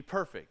trying to be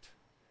perfect.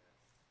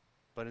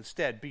 But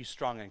instead, be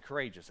strong and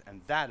courageous.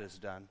 And that is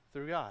done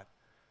through God.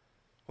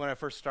 When I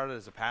first started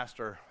as a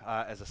pastor,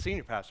 as a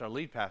senior pastor, a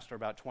lead pastor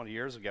about 20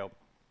 years ago,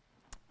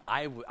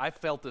 I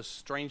felt this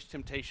strange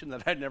temptation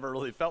that I'd never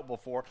really felt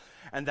before,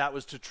 and that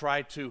was to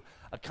try to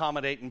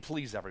accommodate and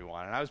please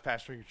everyone. And I was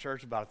pastoring a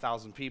church of about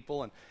 1,000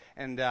 people,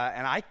 and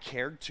I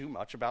cared too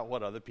much about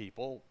what other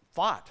people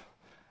thought.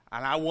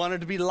 And I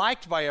wanted to be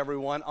liked by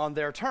everyone on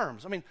their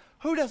terms. I mean,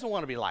 who doesn't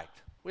want to be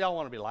liked? We all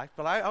want to be liked,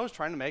 but I was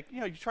trying to make,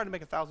 you try to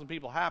make 1,000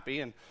 people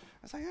happy, and I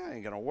was like, that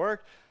ain't going to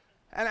work.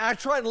 And I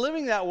tried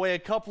living that way a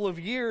couple of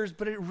years,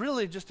 but it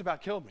really just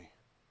about killed me.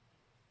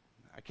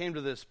 I came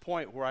to this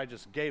point where I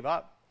just gave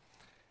up.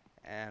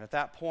 And at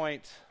that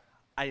point,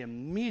 I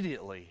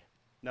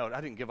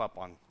didn't give up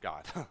on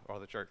God or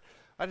the church.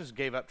 I just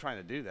gave up trying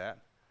to do that.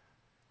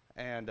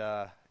 And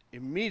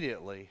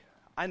immediately,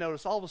 I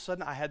noticed all of a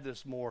sudden I had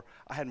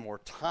more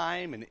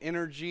time and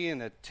energy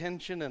and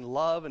attention and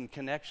love and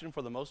connection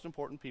for the most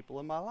important people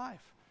in my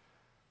life.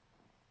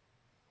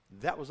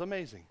 That was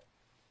amazing.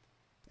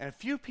 And a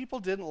few people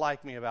didn't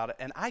like me about it,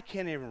 and I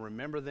can't even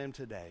remember them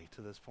today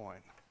to this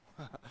point.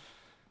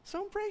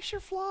 So embrace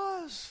your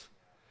flaws.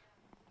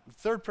 The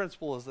third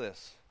principle is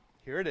this.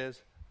 Here it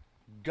is.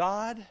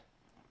 God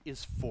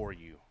is for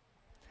you.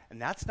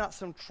 And that's not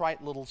some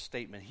trite little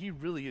statement. He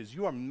really is.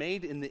 You are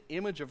made in the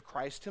image of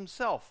Christ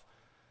himself.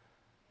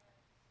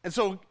 And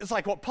so it's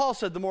like what Paul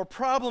said, the more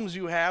problems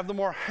you have, the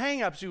more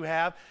hang-ups you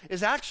have,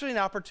 is actually an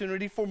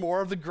opportunity for more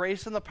of the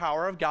grace and the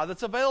power of God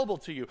that's available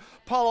to you.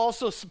 Paul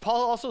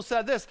also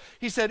said this.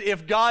 He said,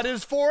 if God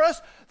is for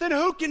us, then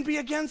who can be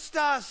against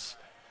us?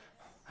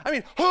 I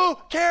mean, who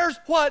cares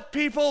what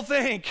people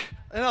think?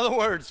 In other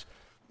words,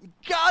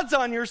 God's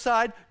on your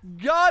side.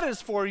 God is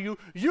for you.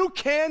 You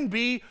can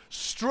be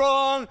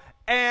strong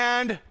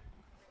and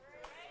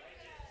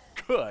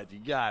good. You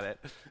got it.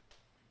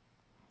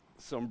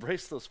 So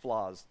embrace those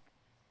flaws,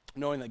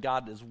 knowing that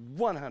God is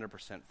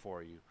 100%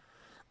 for you.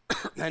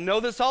 And know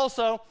this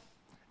also,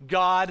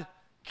 God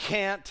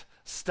can't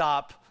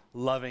stop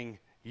loving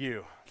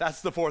you.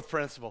 That's the fourth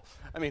principle.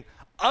 I mean,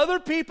 other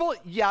people,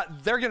 yeah,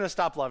 they're going to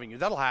stop loving you.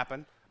 That'll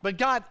happen. But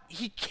God,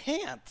 he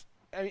can't.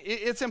 I mean,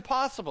 it's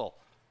impossible.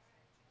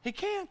 He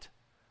can't.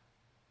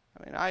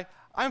 I mean,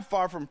 I'm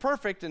far from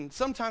perfect, and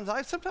sometimes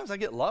I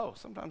get low.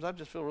 Sometimes I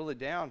just feel really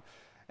down.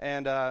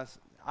 And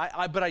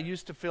but I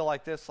used to feel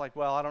like this, like,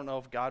 well, I don't know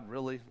if God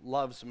really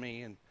loves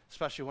me, and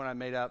especially when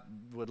I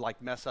would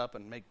like mess up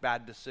and make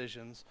bad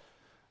decisions.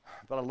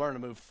 But I learned to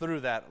move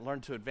through that,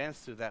 learned to advance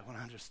through that when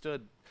I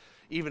understood,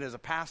 even as a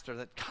pastor,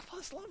 that God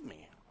does love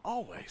me,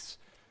 always.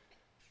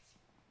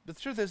 But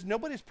the truth is,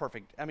 nobody's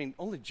perfect. I mean,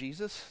 only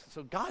Jesus.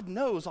 So God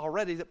knows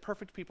already that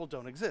perfect people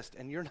don't exist,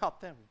 and you're not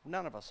them.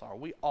 None of us are.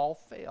 We all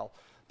fail.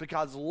 But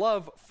God's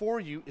love for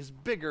you is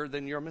bigger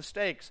than your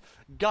mistakes.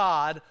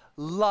 God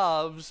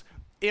loves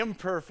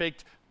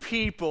imperfect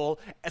people,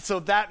 and so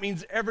that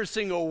means every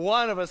single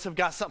one of us have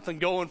got something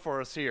going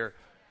for us here.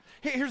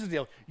 Here's the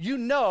deal. You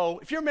know,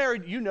 if you're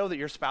married, you know that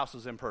your spouse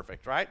is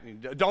imperfect, right?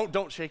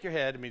 Don't shake your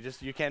head. I mean,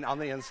 just you can on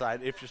the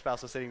inside. If your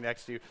spouse is sitting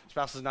next to you,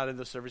 spouse is not in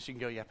the service, you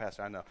can go, yeah,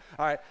 Pastor, I know.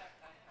 All right.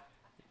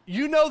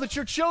 You know that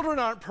your children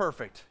aren't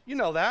perfect. You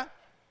know that.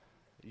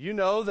 You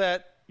know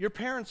that your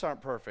parents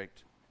aren't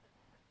perfect.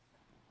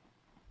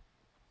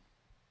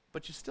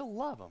 But you still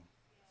love them.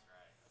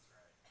 That's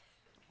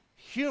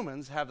right.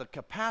 Humans have the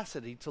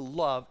capacity to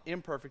love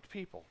imperfect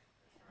people.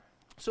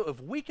 So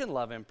if we can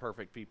love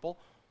imperfect people,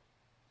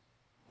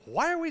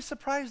 why are we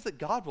surprised that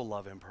God will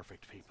love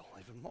imperfect people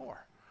even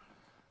more?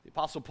 The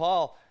Apostle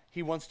Paul,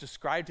 he once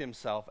described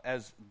himself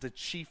as the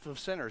chief of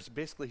sinners.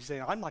 Basically, he's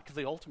saying, I'm like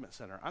the ultimate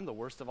sinner. I'm the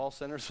worst of all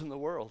sinners in the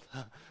world.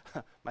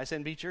 My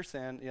sin beats your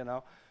sin, you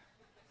know.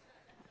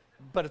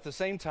 But at the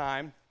same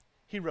time,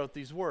 he wrote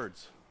these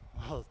words.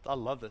 Oh, I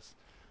love this.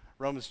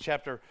 Romans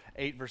chapter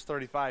 8, verse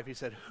 35, he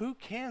said, who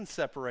can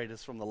separate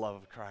us from the love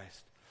of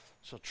Christ?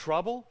 So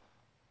trouble,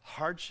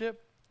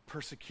 hardship,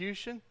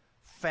 persecution,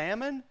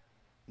 famine,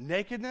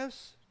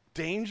 nakedness,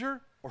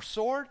 danger, or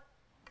sword?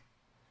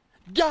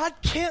 God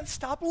can't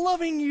stop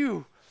loving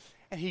you.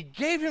 And he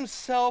gave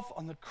himself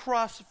on the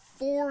cross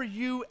for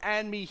you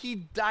and me. He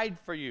died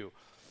for you.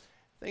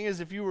 Thing is,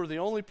 if you were the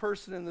only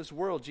person in this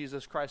world,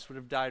 Jesus Christ would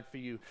have died for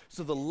you.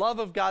 So the love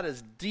of God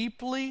is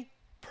deeply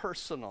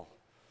personal.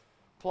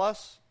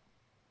 Plus,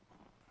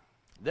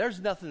 there's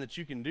nothing that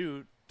you can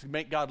do to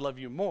make God love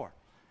you more.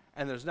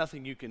 And there's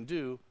nothing you can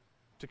do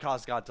to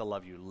cause God to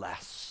love you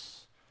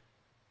less.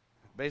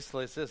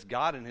 Basically, it's this: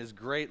 God in his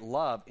great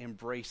love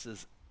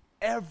embraces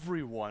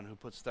everyone who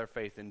puts their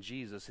faith in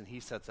Jesus, and he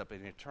sets up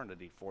an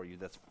eternity for you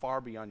that's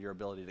far beyond your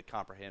ability to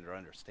comprehend or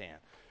understand.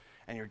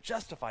 And you're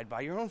justified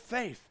by your own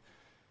faith.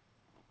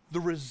 The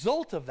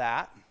result of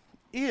that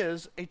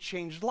is a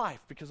changed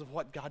life because of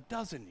what God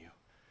does in you.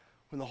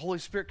 When the Holy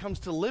Spirit comes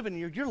to live in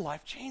you, your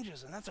life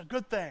changes, and that's a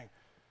good thing.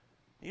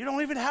 You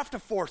don't even have to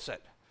force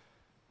it.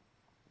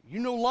 You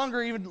no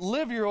longer even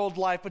live your old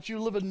life, but you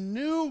live a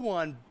new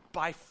one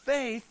by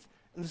faith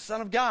in the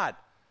Son of God.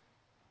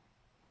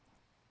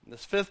 And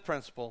this fifth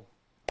principle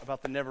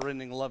about the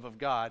never-ending love of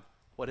God,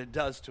 what it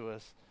does to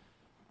us,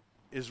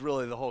 is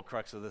really the whole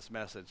crux of this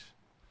message.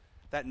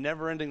 That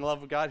never-ending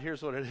love of God,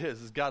 here's what it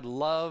is God's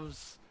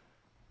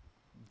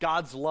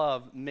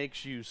love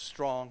makes you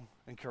strong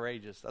and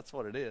courageous. That's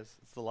what it is.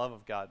 It's the love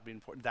of God being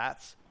important.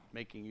 That's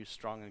making you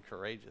strong and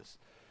courageous.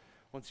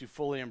 Once you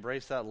fully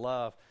embrace that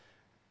love,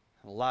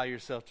 allow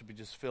yourself to be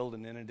just filled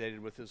and inundated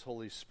with his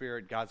Holy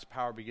Spirit, God's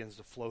power begins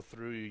to flow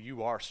through you.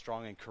 You are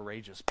strong and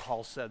courageous.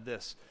 Paul said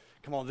this.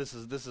 Come on, this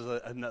is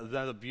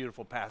another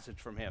beautiful passage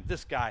from him.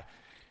 This guy,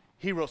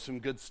 he wrote some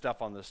good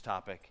stuff on this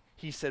topic.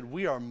 He said,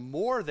 we are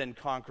more than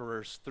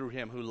conquerors through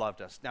him who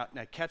loved us. Now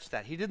catch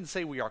that. He didn't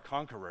say we are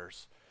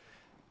conquerors.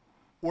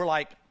 We're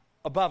like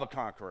above a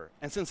conqueror.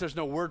 And since there's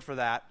no word for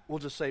that, we'll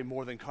just say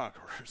more than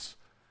conquerors.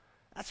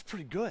 That's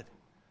pretty good.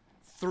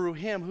 Through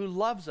him who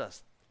loves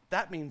us.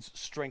 That means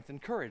strength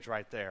and courage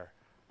right there.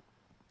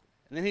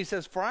 And then he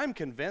says, for I'm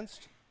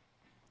convinced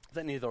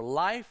that neither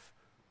life,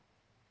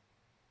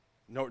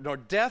 nor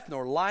death,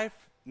 nor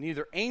life,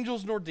 neither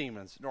angels nor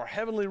demons, nor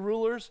heavenly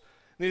rulers,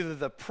 neither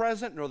the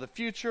present nor the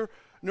future,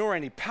 nor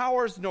any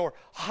powers, nor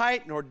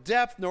height, nor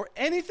depth, nor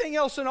anything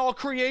else in all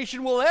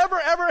creation will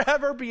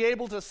ever be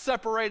able to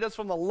separate us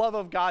from the love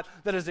of God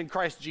that is in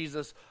Christ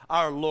Jesus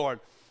our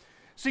Lord.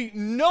 See,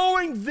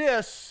 knowing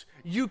this,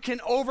 you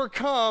can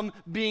overcome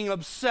being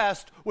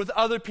obsessed with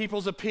other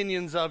people's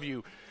opinions of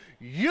you.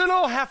 You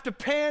don't have to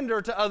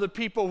pander to other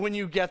people when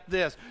you get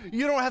this.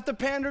 You don't have to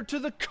pander to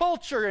the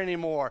culture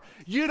anymore.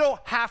 You don't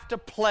have to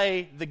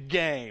play the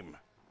game.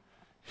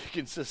 You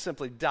can just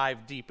simply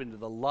dive deep into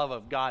the love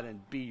of God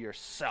and be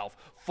yourself,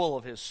 full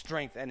of his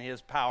strength and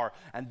his power.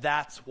 And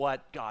that's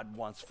what God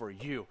wants for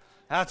you.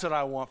 That's what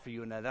I want for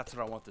you, and that's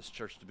what I want this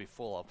church to be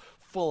full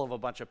of a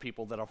bunch of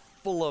people that are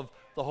full of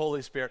the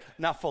Holy Spirit,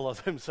 not full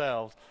of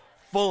themselves,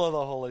 full of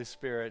the Holy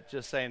Spirit,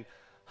 just saying,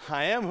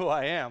 I am who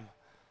I am,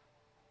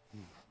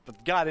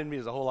 but God in me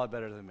is a whole lot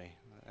better than me.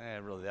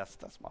 Really, that's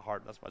my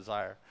heart, that's my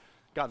desire.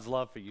 God's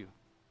love for you,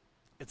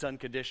 it's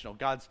unconditional.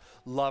 God's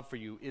love for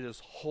you, it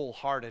is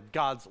wholehearted.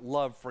 God's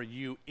love for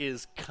you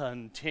is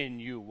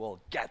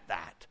continual. Get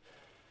that.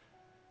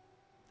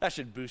 That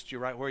should boost you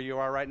right where you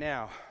are right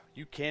now.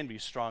 You can be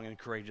strong and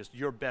courageous.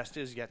 Your best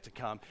is yet to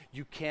come.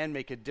 You can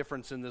make a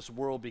difference in this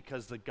world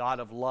because the God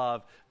of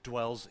love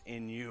dwells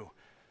in you.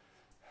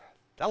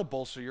 That'll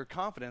bolster your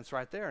confidence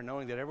right there,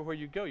 knowing that everywhere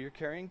you go, you're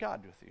carrying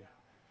God with you.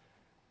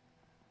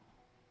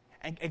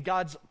 And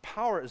God's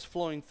power is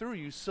flowing through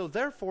you, so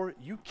therefore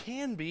you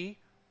can be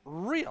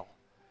real.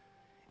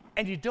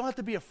 And you don't have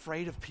to be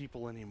afraid of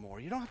people anymore.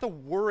 You don't have to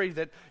worry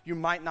that you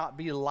might not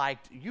be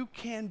liked. You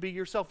can be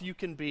yourself. You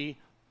can be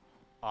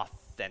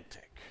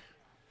authentic.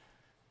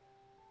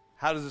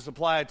 How does this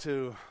apply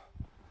to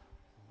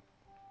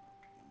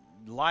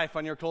life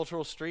on your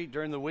cultural street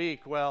during the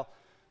week? Well,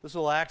 this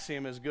little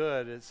axiom is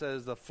good. It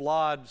says the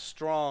flawed,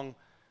 strong,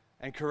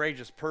 and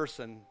courageous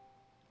person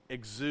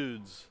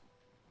exudes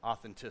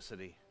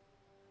authenticity.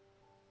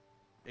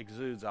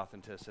 Exudes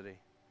authenticity.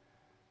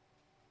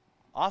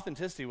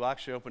 Authenticity will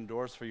actually open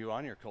doors for you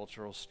on your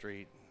cultural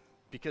street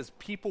because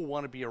people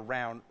want to be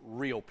around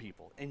real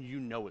people, and you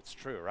know it's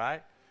true,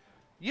 right?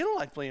 You don't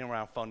like being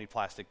around phony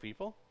plastic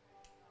people.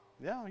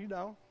 Yeah, you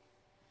don't.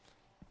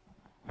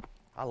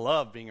 I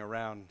love being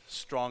around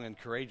strong and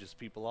courageous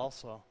people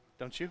also,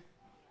 don't you?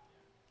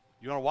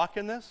 You want to walk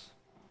in this?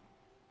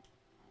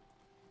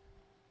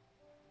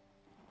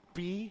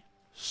 Be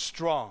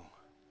strong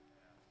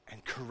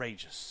and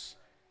courageous.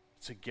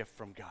 It's a gift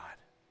from God.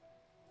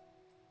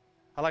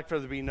 I'd like for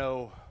there to be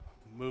no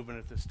movement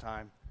at this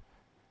time.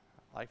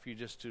 I'd like for you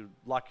just to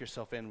lock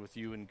yourself in with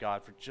you and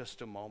God for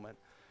just a moment.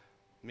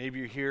 Maybe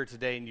you're here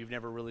today and you've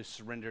never really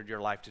surrendered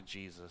your life to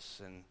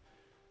Jesus, and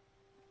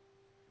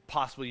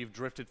possibly you've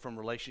drifted from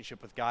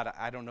relationship with God.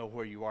 I don't know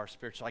where you are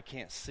spiritually. I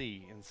can't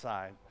see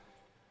inside.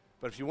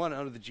 But if you want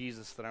to know the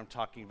Jesus that I'm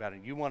talking about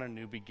and you want a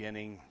new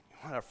beginning, you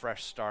want a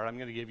fresh start, I'm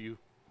going to give you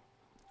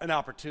an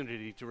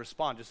opportunity to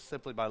respond just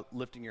simply by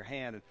lifting your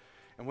hand.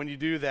 And when you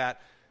do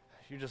that,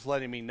 you're just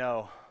letting me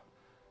know,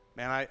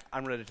 man,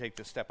 I'm ready to take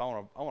this step. I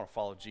want to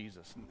follow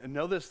Jesus. And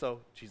know this,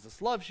 though,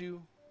 Jesus loves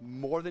you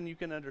more than you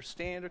can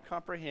understand or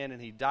comprehend,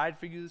 and he died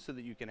for you so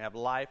that you can have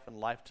life and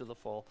life to the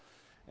full.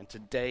 And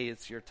today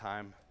it's your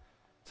time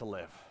to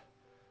live.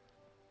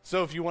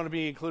 So if you want to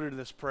be included in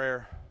this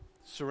prayer,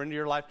 surrender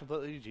your life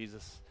completely to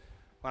Jesus.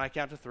 When I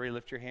count to 3,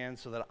 lift your hand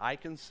so that I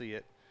can see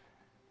it.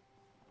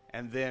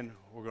 And then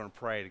we're going to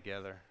pray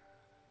together.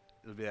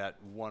 It'll be that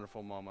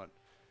wonderful moment.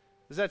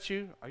 Is that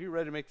you? Are you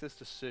ready to make this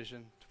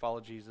decision to follow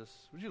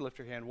Jesus? Would you lift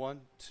your hand?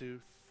 1,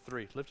 2,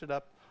 3. Lift it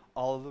up.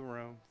 All of the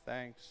room.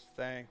 Thanks.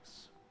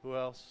 Thanks. Who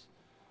else?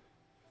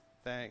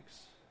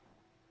 Thanks.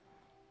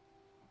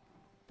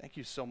 Thank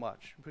you so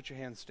much. Put your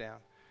hands down.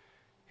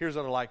 Here's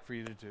what I'd like for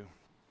you to do.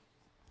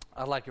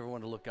 I'd like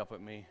everyone to look up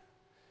at me.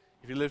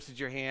 If you lifted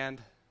your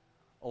hand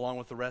along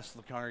with the rest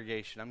of the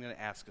congregation, I'm going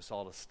to ask us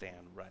all to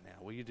stand right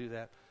now. Will you do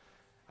that?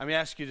 I'm going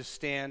to ask you to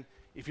stand.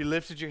 If you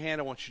lifted your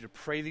hand, I want you to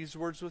pray these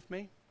words with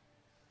me.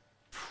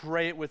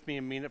 Pray it with me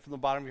and mean it from the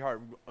bottom of your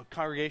heart. A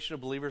congregation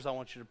of believers, I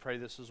want you to pray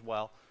this as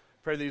well.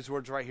 Pray these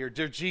words right here.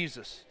 Dear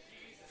Jesus,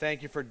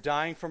 thank you for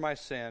dying for my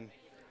sin.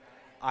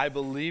 I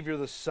believe you're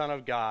the Son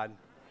of God.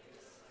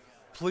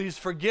 Please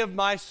forgive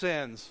my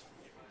sins.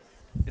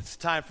 It's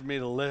time for me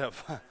to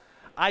live.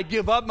 I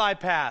give up my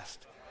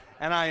past,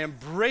 and I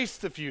embrace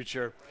the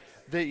future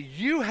that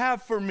you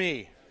have for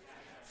me.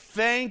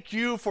 Thank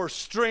you for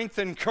strength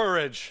and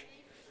courage.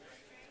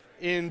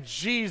 In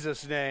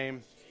Jesus'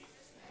 name,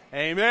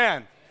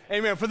 amen.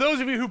 Amen. For those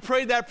of you who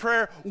prayed that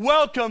prayer,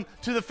 welcome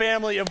to the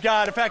family of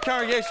God. In fact,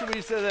 congregation, will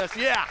you say this?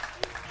 Yeah.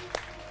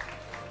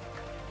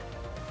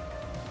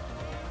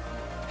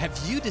 Have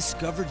you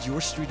discovered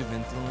your street of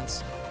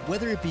influence?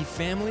 Whether it be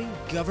family,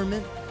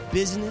 government,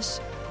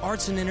 business,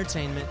 arts and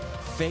entertainment,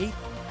 faith,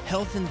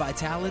 health and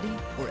vitality,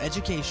 or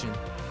education,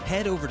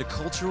 head over to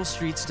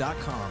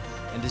culturalstreets.com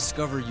and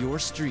discover your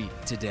street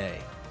today.